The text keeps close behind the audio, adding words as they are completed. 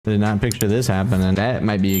I did not picture this happening. That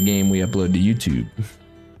might be a game we upload to YouTube.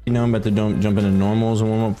 You know, I'm about to jump into normals and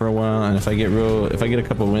warm up for a while, and if I get a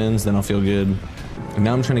couple wins, then I'll feel good. And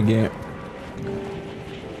now I'm trying to get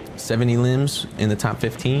 70 limbs in the top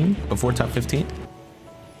 15 before top 15.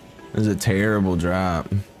 This is a terrible drop.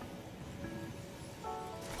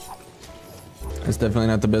 That's definitely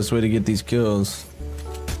not the best way to get these kills.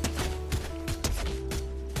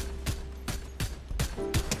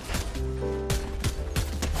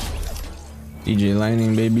 DJ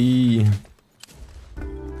Lightning, baby.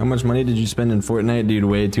 How much money did you spend in Fortnite? Dude,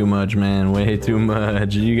 way too much, man. Way too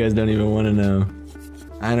much. You guys don't even want to know.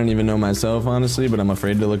 I don't even know myself, honestly, but I'm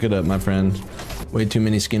afraid to look it up, my friend. Way too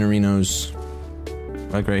many Skinnerinos.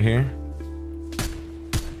 Like right here.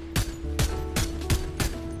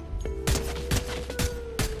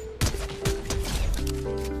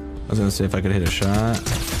 I was gonna say if I could hit a shot.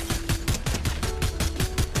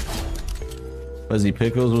 Fuzzy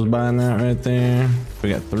Pickles was buying that right there. We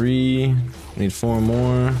got 3. Need 4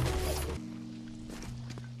 more.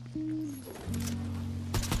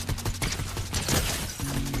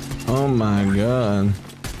 Oh my god.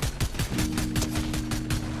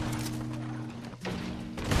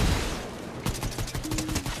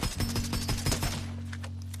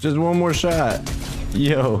 Just one more shot.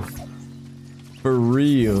 Yo. For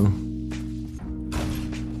real.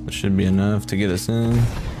 That should be enough to get us in.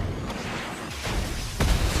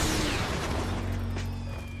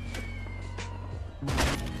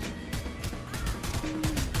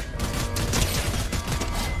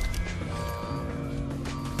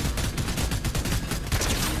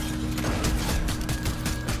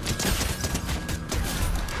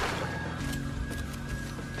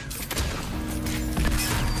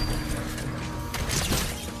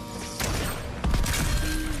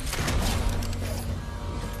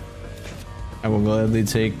 I will gladly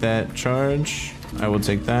take that charge. I will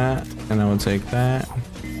take that, and I will take that.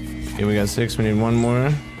 Okay, we got 6. We need 1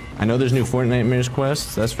 more. I know there's new Fortnite Mirrors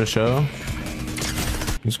quests, that's for sure.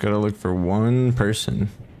 Just gotta look for 1 person.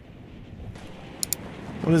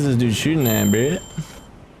 What is this dude shooting at, bro?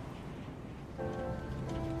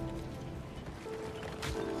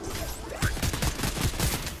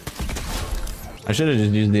 I should have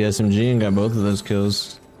just used the SMG and got both of those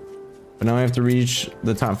kills. But now I have to reach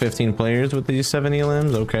the top 15 players with these 70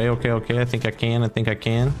 limbs. Okay. I think I can.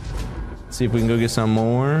 Let's see if we can go get some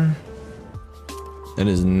more. That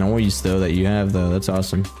is noise though that you have though. That's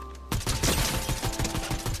awesome.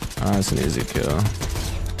 Ah, that's an easy kill.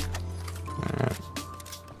 Alright.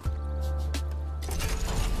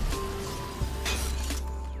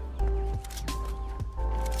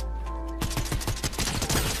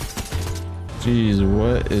 Jeez,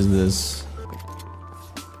 what is this?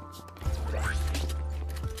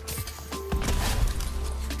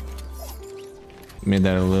 Made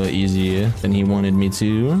that a little easier than he wanted me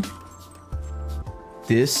to.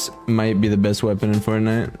 This might be the best weapon in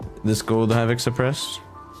Fortnite. This gold havoc suppress.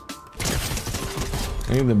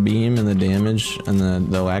 I think the beam and the damage and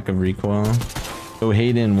the lack of recoil. Oh,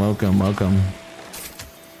 Hayden, welcome.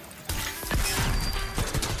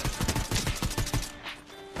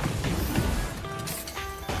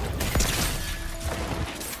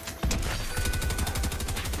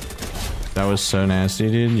 That was so nasty,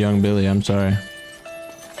 dude. Young Billy, I'm sorry.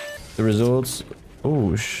 The results.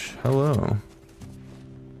 Oh, hello.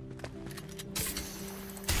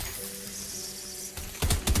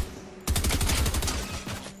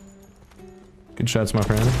 Good shots, my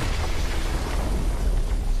friend.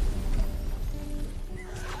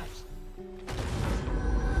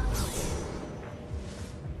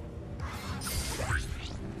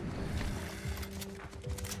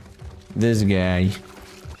 This guy.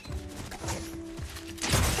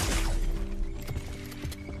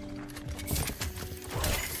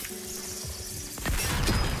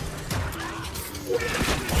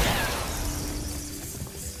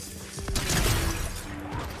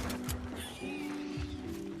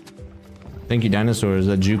 Thank you, dinosaurs.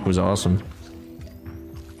 That juke was awesome.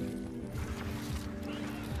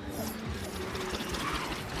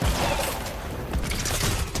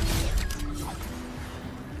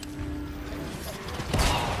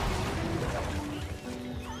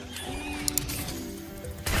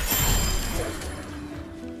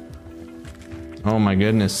 Oh my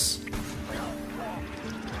goodness.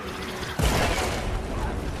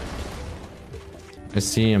 I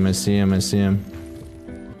see him.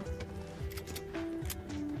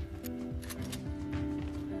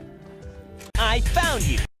 I found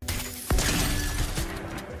you.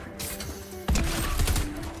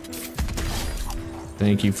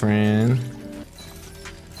 Thank you, friend.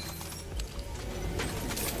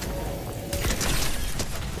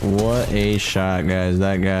 What a shot, guys.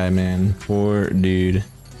 That guy, man. Poor dude.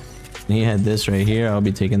 He had this right here. I'll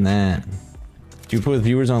be taking that. Do you put with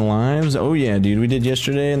viewers on lives? Oh yeah, dude. We did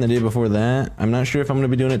yesterday and the day before that. I'm not sure if I'm gonna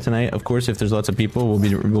be doing it tonight. Of course, if there's lots of people,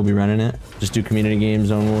 we'll be running it. Just do community games,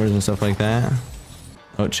 zone wars, and stuff like that.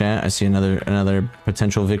 Oh, chat. I see another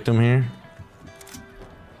potential victim here.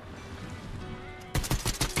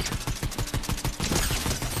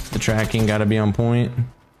 The tracking gotta be on point.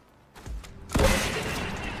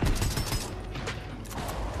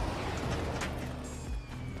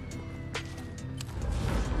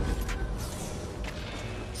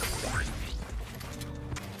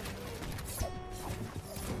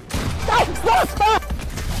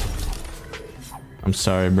 I'm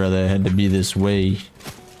sorry, brother. It had to be this way.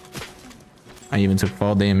 I even took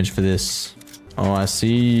fall damage for this. Oh, I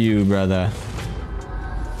see you, brother.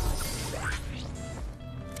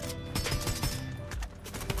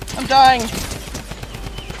 I'm dying.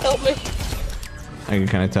 Help me. I can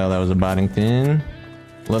kind of tell that was a botting thing.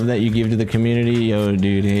 Love that you give to the community. Yo,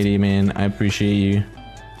 dude, Haiti, man. I appreciate you.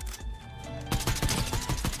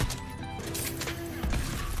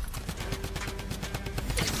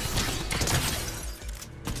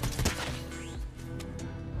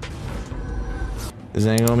 This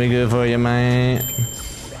ain't gonna be good for you, man.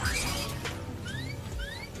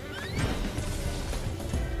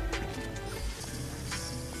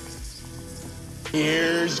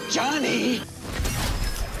 Here's Johnny.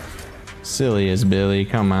 Silly as Billy,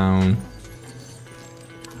 come on.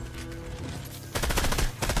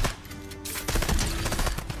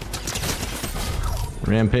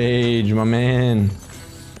 Rampage, my man.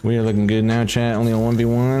 We are looking good now, chat. Only a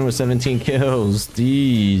 1v1 with 17 kills.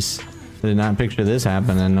 Jeez. Did not picture this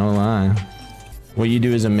happening, no lie. What you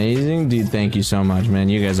do is amazing. Dude, thank you so much, man.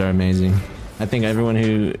 You guys are amazing. I think everyone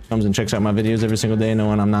who comes and checks out my videos every single day,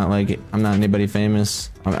 knowing I'm not anybody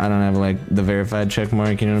famous. I don't have like the verified check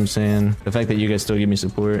mark, you know what I'm saying? The fact that you guys still give me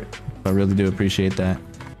support, I really do appreciate that.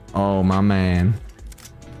 Oh, my man.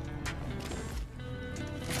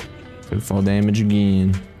 Took fall damage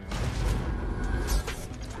again.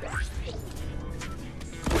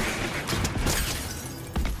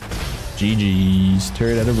 GG's.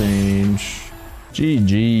 Turret out of range.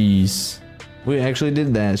 GG's. We actually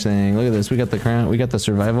did that thing. Look at this. We got the crown. We got the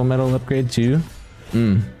survival medal upgrade too.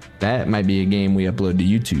 That might be a game we upload to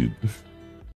YouTube.